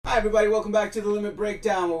Hi everybody, welcome back to The Limit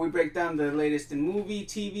Breakdown, where we break down the latest in movie,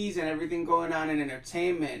 TVs, and everything going on in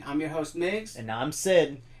entertainment. I'm your host, MIGS. And I'm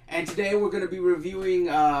Sid. And today we're going to be reviewing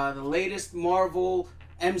the latest Marvel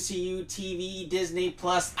MCU TV Disney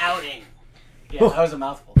Plus outing. Yeah, that was a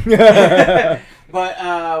mouthful. But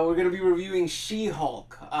we're going to be reviewing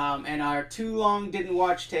She-Hulk. And our too long didn't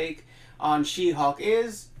watch take on She-Hulk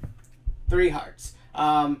is 3 hearts.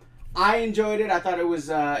 I enjoyed it. I thought it was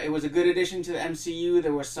a good addition to the MCU.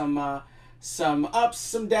 There were some ups,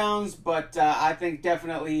 some downs, but I think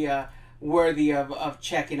definitely worthy of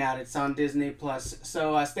checking out. It's on Disney Plus.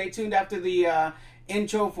 So stay tuned after the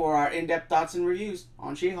intro for our in-depth thoughts and reviews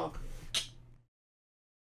on She-Hulk.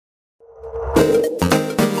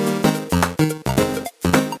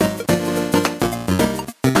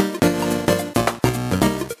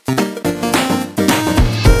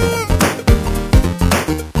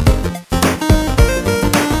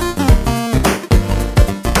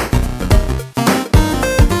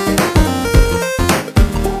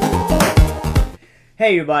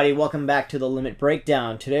 Hey everybody, welcome back to The Limit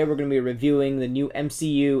Breakdown. Today we're going to be reviewing the new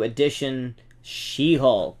MCU edition,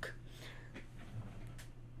 She-Hulk.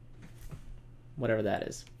 Whatever that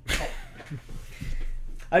is.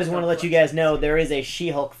 I just want to let you guys know there is a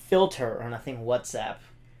She-Hulk filter on, I think, WhatsApp.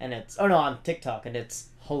 And it's, on TikTok, and it's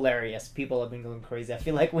hilarious. People have been going crazy. I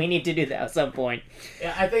feel like we need to do that at some point.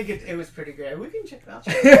 Yeah, I think it was pretty great. We can check it out.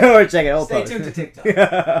 Or check it out. Stay tuned to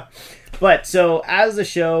TikTok. But, so, as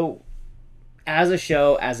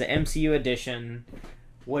an MCU edition,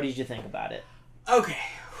 what did you think about it? Okay,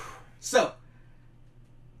 so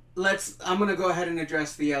I'm gonna go ahead and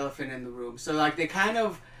address the elephant in the room. So like they kind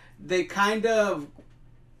of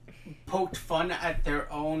poked fun at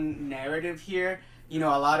their own narrative here. You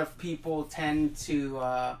know, a lot of people tend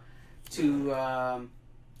to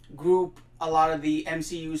group a lot of the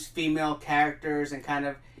MCU's female characters and kind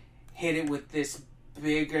of hit it with this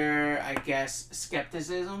bigger, I guess,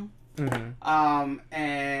 skepticism. Mm-hmm.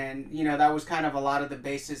 And you know that was kind of a lot of the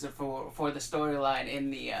basis for the storyline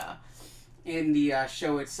in the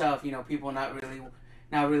show itself. You know, people not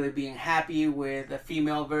really being happy with the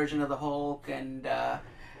female version of the Hulk, and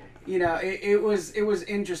you know it was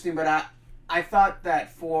interesting. But I thought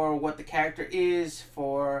that for what the character is,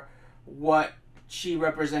 for what she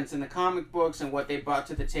represents in the comic books, and what they brought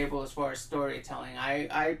to the table as far as storytelling,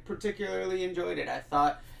 I particularly enjoyed it. I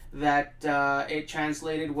thought that it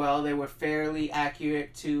translated well. They were fairly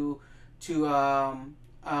accurate to the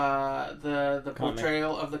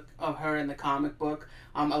portrayal of her in the comic book.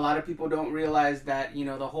 A lot of people don't realize that, you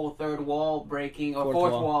know, the whole third wall breaking or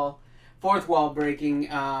fourth wall breaking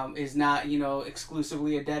is not, you know,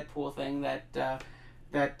 exclusively a Deadpool thing.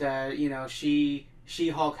 That you know,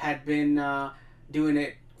 She-Hulk had been doing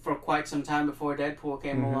it for quite some time before Deadpool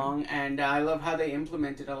came along, and I love how they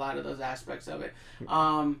implemented a lot of those aspects of it.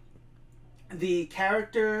 The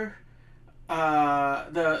character,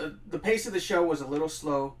 the pace of the show was a little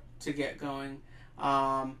slow to get going,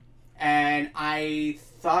 and I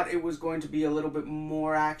thought it was going to be a little bit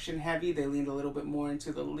more action heavy. They leaned a little bit more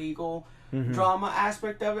into the legal drama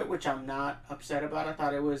aspect of it, which I'm not upset about. I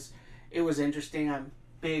thought it was interesting. I'm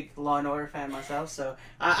big Law and Order fan myself, so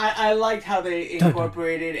I liked how they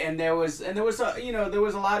incorporated, and there was a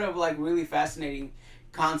lot of like really fascinating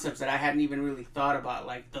concepts that I hadn't even really thought about,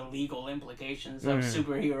 like the legal implications of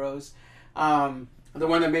superheroes. The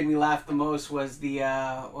one that made me laugh the most was the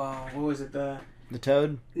what was it, the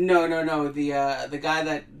Toad? No, the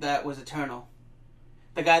guy that was eternal.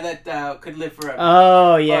 The guy that could live forever.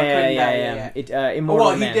 Oh, yeah. Immortal Man.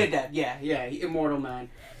 Well, he did that, yeah, Immortal Man.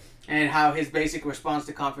 And how his basic response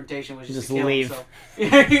to confrontation was just to kill leave.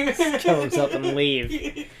 Himself. Kill himself and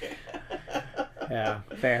leave. Yeah,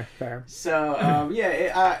 fair. So,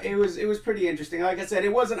 it was pretty interesting. Like I said,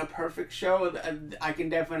 it wasn't a perfect show. I can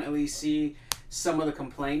definitely see some of the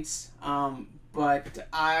complaints. But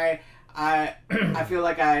I feel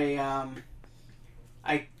like I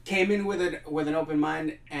came in with an open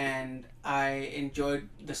mind, and I enjoyed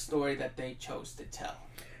the story that they chose to tell.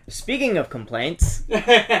 Speaking of complaints,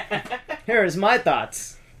 here's my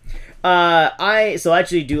thoughts. I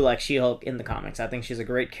actually do like She-Hulk in the comics. I think she's a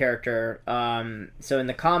great character. So in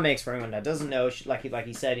the comics, for anyone that doesn't know, like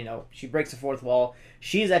he said, you know, she breaks the fourth wall.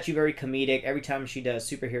 She's actually very comedic every time she does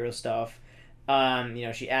superhero stuff. You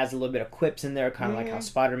know, she adds a little bit of quips in there, kind of like how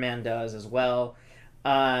Spider-Man does as well.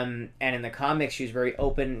 And in the comics, she's very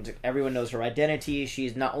open. Everyone knows her identity.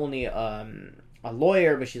 She's not only a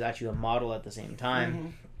lawyer, but she's actually a model at the same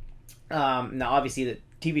time. Now, obviously, the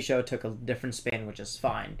TV show took a different spin, which is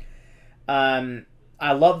fine.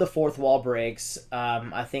 I love the fourth wall breaks.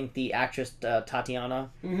 I think the actress Tatiana,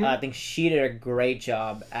 I think she did a great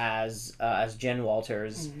job as Jen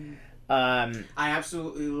Walters. I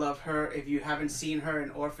absolutely love her. If you haven't seen her in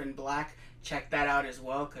Orphan Black, check that out as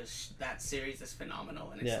well, because that series is phenomenal,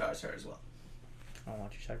 and it stars her as well. I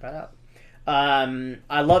want you to check that out.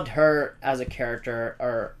 I loved her as a character,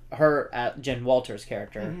 or her Jen Walters'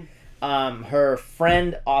 character. Her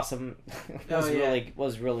friend, awesome, was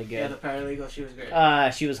really good. Yeah, the paralegal, she was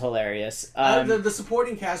great. She was hilarious. The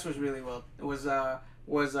supporting cast was really well. It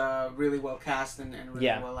was really well cast and really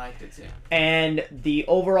well acted too. And the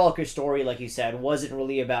overall story, like you said, wasn't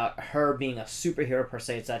really about her being a superhero per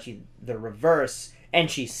se. It's actually the reverse. And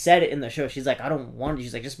she said it in the show. She's like, I don't want to.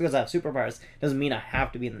 She's like, just because I have superpowers doesn't mean I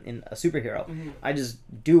have to be in a superhero. I just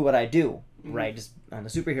do what I do, right? Just on the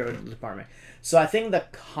superhero department. So I think the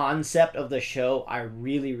concept of the show I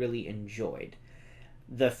really, really enjoyed.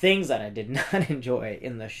 The things that I did not enjoy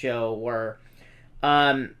in the show were,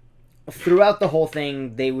 throughout the whole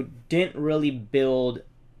thing, they didn't really build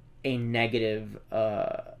a negative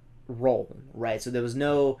role, right? So there was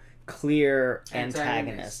no clear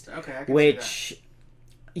antagonist. Okay, I can which see that.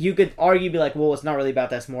 You could argue, be like, well, it's not really about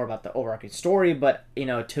that, it's more about the overarching story, but,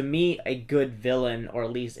 to me, a good villain, or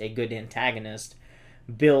at least a good antagonist,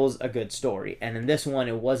 builds a good story. And in this one,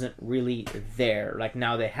 it wasn't really there. Like,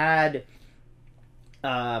 now they had,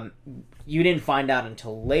 you didn't find out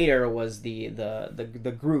until later, was the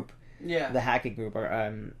group, the hacking group,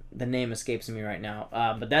 or the name escapes me right now,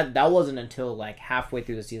 but that wasn't until like halfway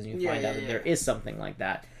through the season you find out that there is something like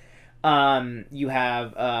that. You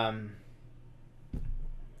have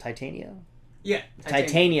Titania. Yeah,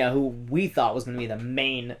 Titania, who we thought was going to be the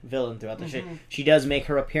main villain throughout the show. She does make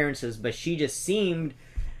her appearances, but she just seemed...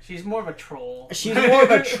 She's more of a troll. She's more of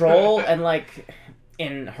a troll, and like,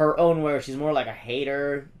 in her own way, she's more like a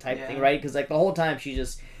hater type thing, right? Because like the whole time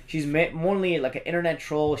she's more like an internet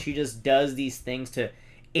troll. She just does these things to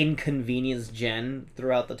inconvenience Jen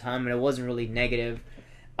throughout the time, and it wasn't really negative.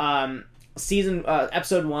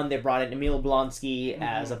 Episode 1, they brought in Emil Blonsky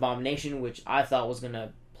as Abomination, which I thought was going to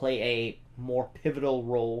play a more pivotal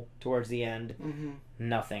role towards the end.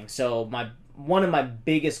 Nothing. So one of my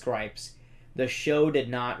biggest gripes, the show did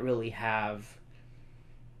not really have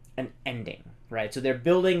an ending, right? So they're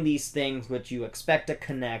building these things which you expect to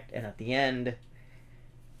connect, and at the end...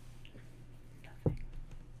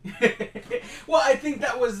 Well, I think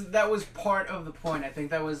that was part of the point. I think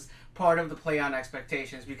that was part of the play on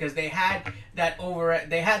expectations, because they had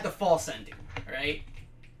the false ending, right?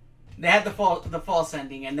 They had the false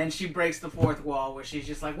ending, and then she breaks the fourth wall, where she's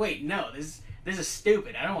just like, wait, no, this is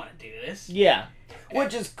stupid. I don't want to do this. Yeah,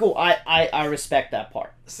 which is cool. I respect that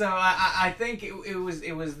part. So I think it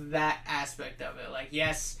was that aspect of it. Like,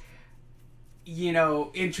 yes,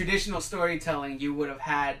 in traditional storytelling, you would have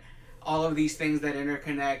had all of these things that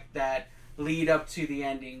interconnect, that lead up to the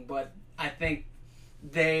ending, but I think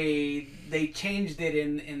they changed it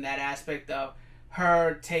in that aspect of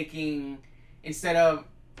her taking, instead of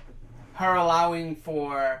her allowing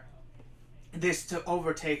for this to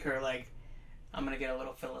overtake her, like, I'm gonna get a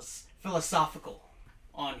little philosophical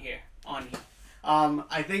on here.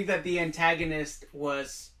 I think that the antagonist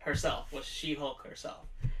was She-Hulk herself.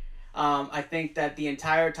 I think that the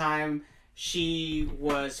entire time she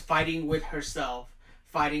was fighting with herself,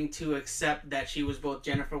 fighting to accept that she was both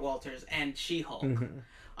Jennifer Walters and She-Hulk.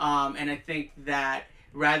 And I think that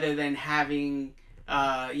rather than having,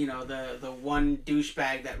 the one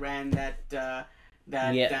douchebag that ran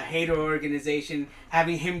that hater organization,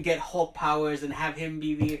 having him get Hulk powers and have him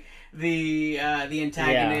be the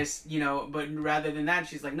antagonist, but rather than that,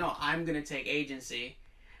 she's like, no, I'm going to take agency.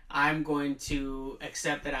 I'm going to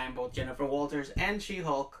accept that I'm both Jennifer Walters and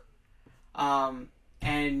She-Hulk. And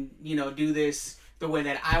do this the way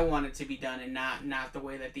that I want it to be done, and not the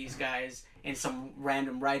way that these guys in some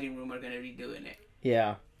random writing room are going to be doing it.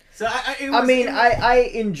 Yeah. So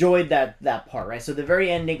I enjoyed that part, right? So the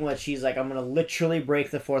very ending, when she's like, I'm going to literally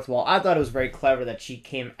break the fourth wall. I thought it was very clever that she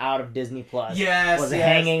came out of Disney Plus.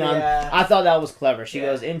 Hanging on. I thought that was clever. She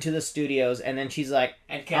goes into the studios, and then she's like,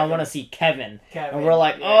 I want to see Kevin. And we're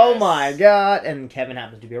like, oh my god. And Kevin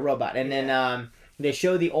happens to be a robot. And then they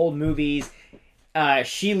show the old movies.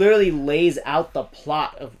 She literally lays out the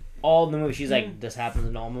plot of all the movies. She's like, this happens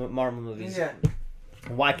in all Marvel movies. Yeah.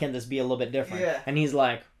 Why can't this be a little bit different? Yeah. And he's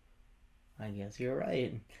like, I guess you're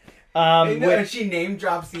right. And she name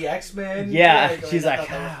drops the X-Men. Yeah, she's like,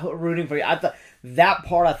 rooting for you. I thought that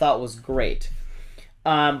part was great.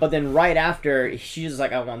 But then right after, she's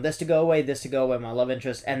like, I want this to go away, my love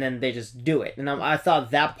interest, and then they just do it. And I thought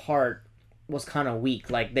that part was kind of weak.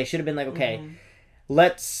 Like, they should have been like, okay,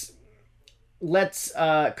 let's let's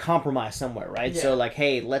compromise somewhere, right? Yeah. So like,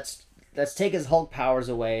 hey, let's take his Hulk powers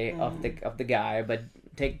away of the guy, but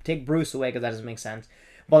take Bruce away because that doesn't make sense.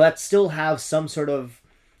 But let's still have some sort of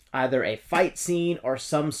either a fight scene or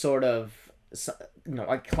some sort of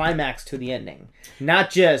a climax to the ending,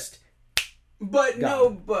 not just. But gone. no,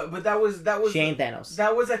 but that was Shane Thanos.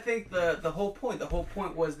 That was, I think, the whole point. The whole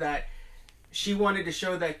point was that she wanted to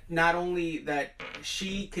show that not only that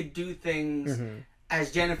she could do things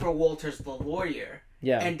as Jennifer Walters, the lawyer,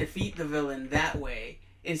 and defeat the villain that way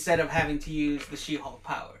instead of having to use the She-Hulk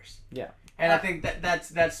powers. Yeah, and I think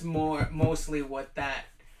that's mostly what that.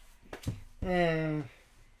 I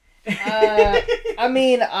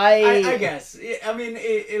mean, I guess. I mean,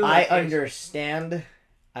 I understand.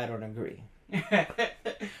 I don't agree.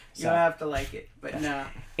 You have to like it, but no.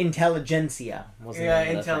 Intelligentsia was the name of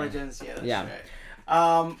the Intelligentsia. thing. Yeah.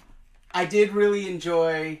 Right. I did really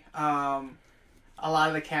enjoy a lot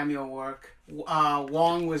of the cameo work.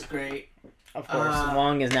 Wong was great. Of course,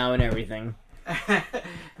 Wong is now in everything.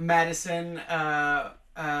 Madison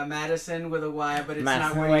with a Y, but it's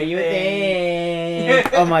Madison, not where you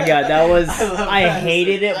think. Oh my god, that was... I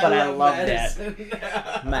hated it, but I loved Madison.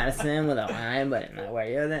 it. Madison with a Y, but it's not where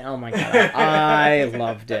you think. Oh my god, I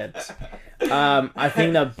loved it. I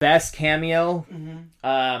think the best cameo,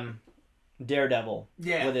 Daredevil.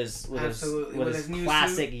 Yeah, with his new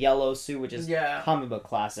classic suit. Yellow suit, which is comic book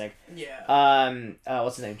classic. Yeah.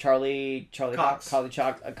 What's his name? Charlie Cox.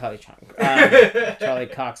 Charlie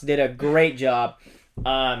Cox did a great job.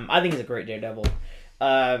 I think he's a great Daredevil.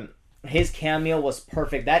 His cameo was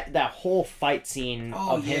perfect. That whole fight scene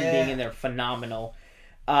of him being in there, phenomenal.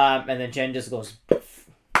 And then Jen just goes,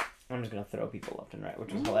 I'm just gonna throw people left and right,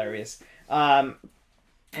 which was hilarious.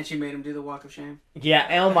 And she made him do the walk of shame. Yeah,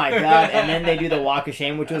 oh my god. And then they do the walk of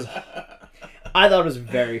shame, which was... I thought it was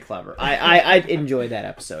very clever. I enjoyed that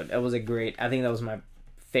episode. It was a great... I think that was my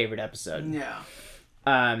favorite episode. Yeah.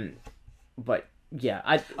 But,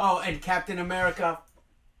 yeah. And Captain America.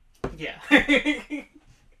 Yeah.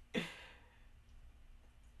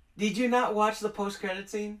 Did you not watch the post-credit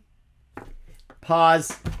scene?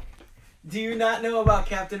 Pause. Do you not know about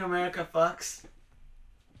Captain America fucks?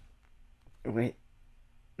 Wait.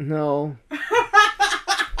 No.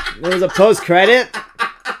 There was a post-credit?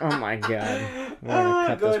 Oh my god. I'm gonna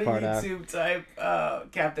cut this part out. Go to YouTube, type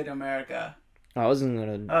Captain America. I wasn't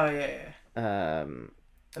gonna... Oh, yeah. I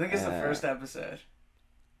think it's the first episode.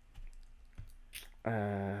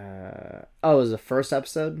 It was the first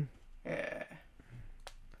episode? Yeah.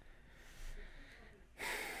 Oh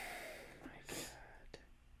my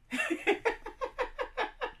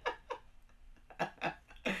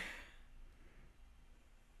god.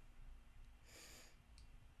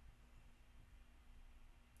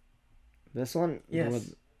 This one? Yes.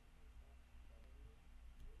 Steve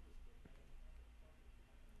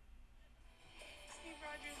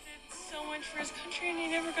Rogers did so much for his country and he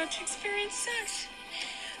never got to experience sex.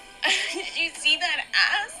 Did you see that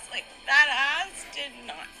ass? Like, that ass did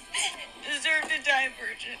not deserve to die a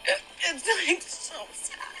virgin. It's like so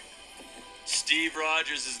sad. Steve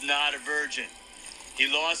Rogers is not a virgin. He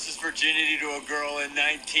lost his virginity to a girl in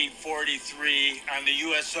 1943 on the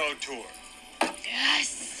USO tour.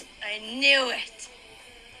 Yes, I knew it.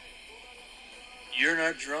 You're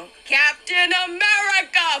not drunk? Captain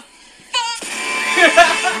America! Fuck!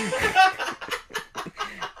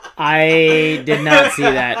 I did not see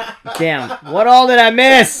that. Damn. What all did I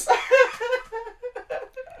miss?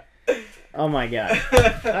 Oh my god.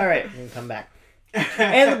 Alright, we can come back.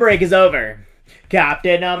 And the break is over.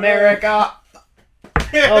 Captain America.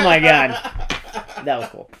 Oh my god. That was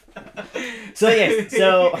cool. So yes,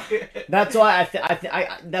 that's why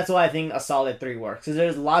that's why I think a solid 3 works. Because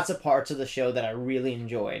there's lots of parts of the show that I really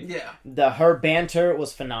enjoyed. Yeah. Her banter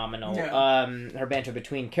was phenomenal. Yeah. Her banter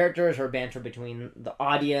between characters, her banter between the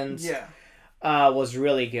audience. Yeah. Was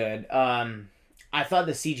really good. I thought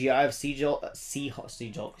the CGI of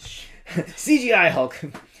CGI Hulk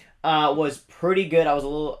was pretty good. I was a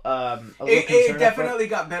little concerned. It definitely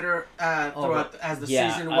got better throughout as the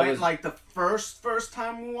season went. Like the first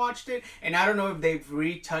time we watched it, and I don't know if they've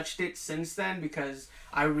retouched it since then because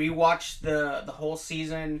I rewatched the whole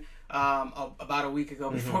season about a week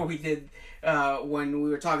ago before we did when we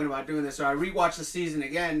were talking about doing this. So I rewatched the season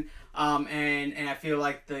again, and I feel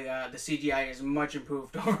like the CGI is much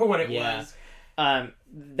improved over what it was.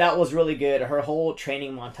 That was really good. Her whole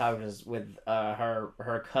training montage with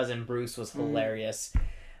her cousin Bruce was hilarious.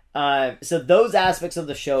 So those aspects of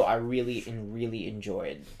the show I really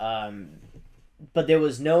enjoyed. But there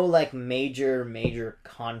was no like major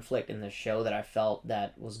conflict in the show that I felt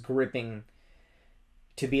that was gripping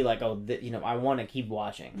to be like, oh, I want to keep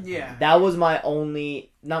watching. Yeah. That was not my only,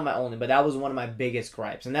 but that was one of my biggest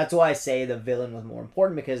gripes. And that's why I say the villain was more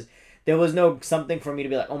important, because there was no something for me to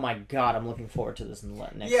be like, oh my god, I'm looking forward to this next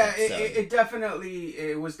episode. Yeah,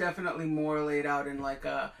 it was definitely more laid out in like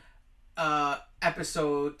a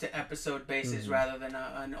episode to episode basis rather than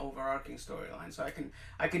an overarching storyline. So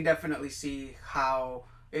I can definitely see how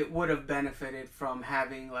it would have benefited from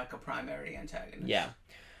having like a primary antagonist. Yeah.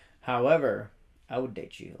 However, I would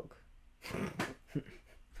date She-Hulk.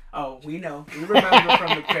 Oh, we know. We remember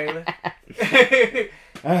from the trailer.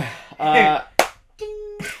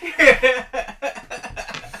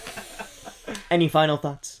 Any final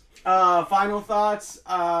thoughts? Final thoughts.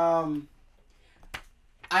 I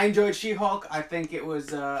enjoyed She-Hulk. I think it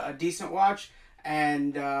was a decent watch,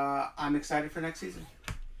 and I'm excited for next season.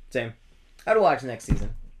 Same. I'd watch next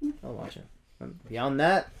season. I'll watch it. Beyond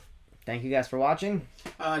that, thank you guys for watching.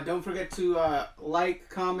 Don't forget to like,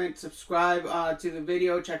 comment, subscribe to the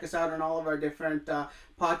video. Check us out on all of our different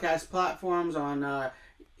podcast platforms, on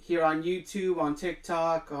here on YouTube, on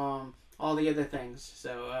TikTok, all the other things.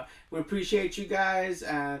 So we appreciate you guys.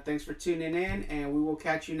 Thanks for tuning in, and we will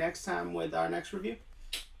catch you next time with our next review.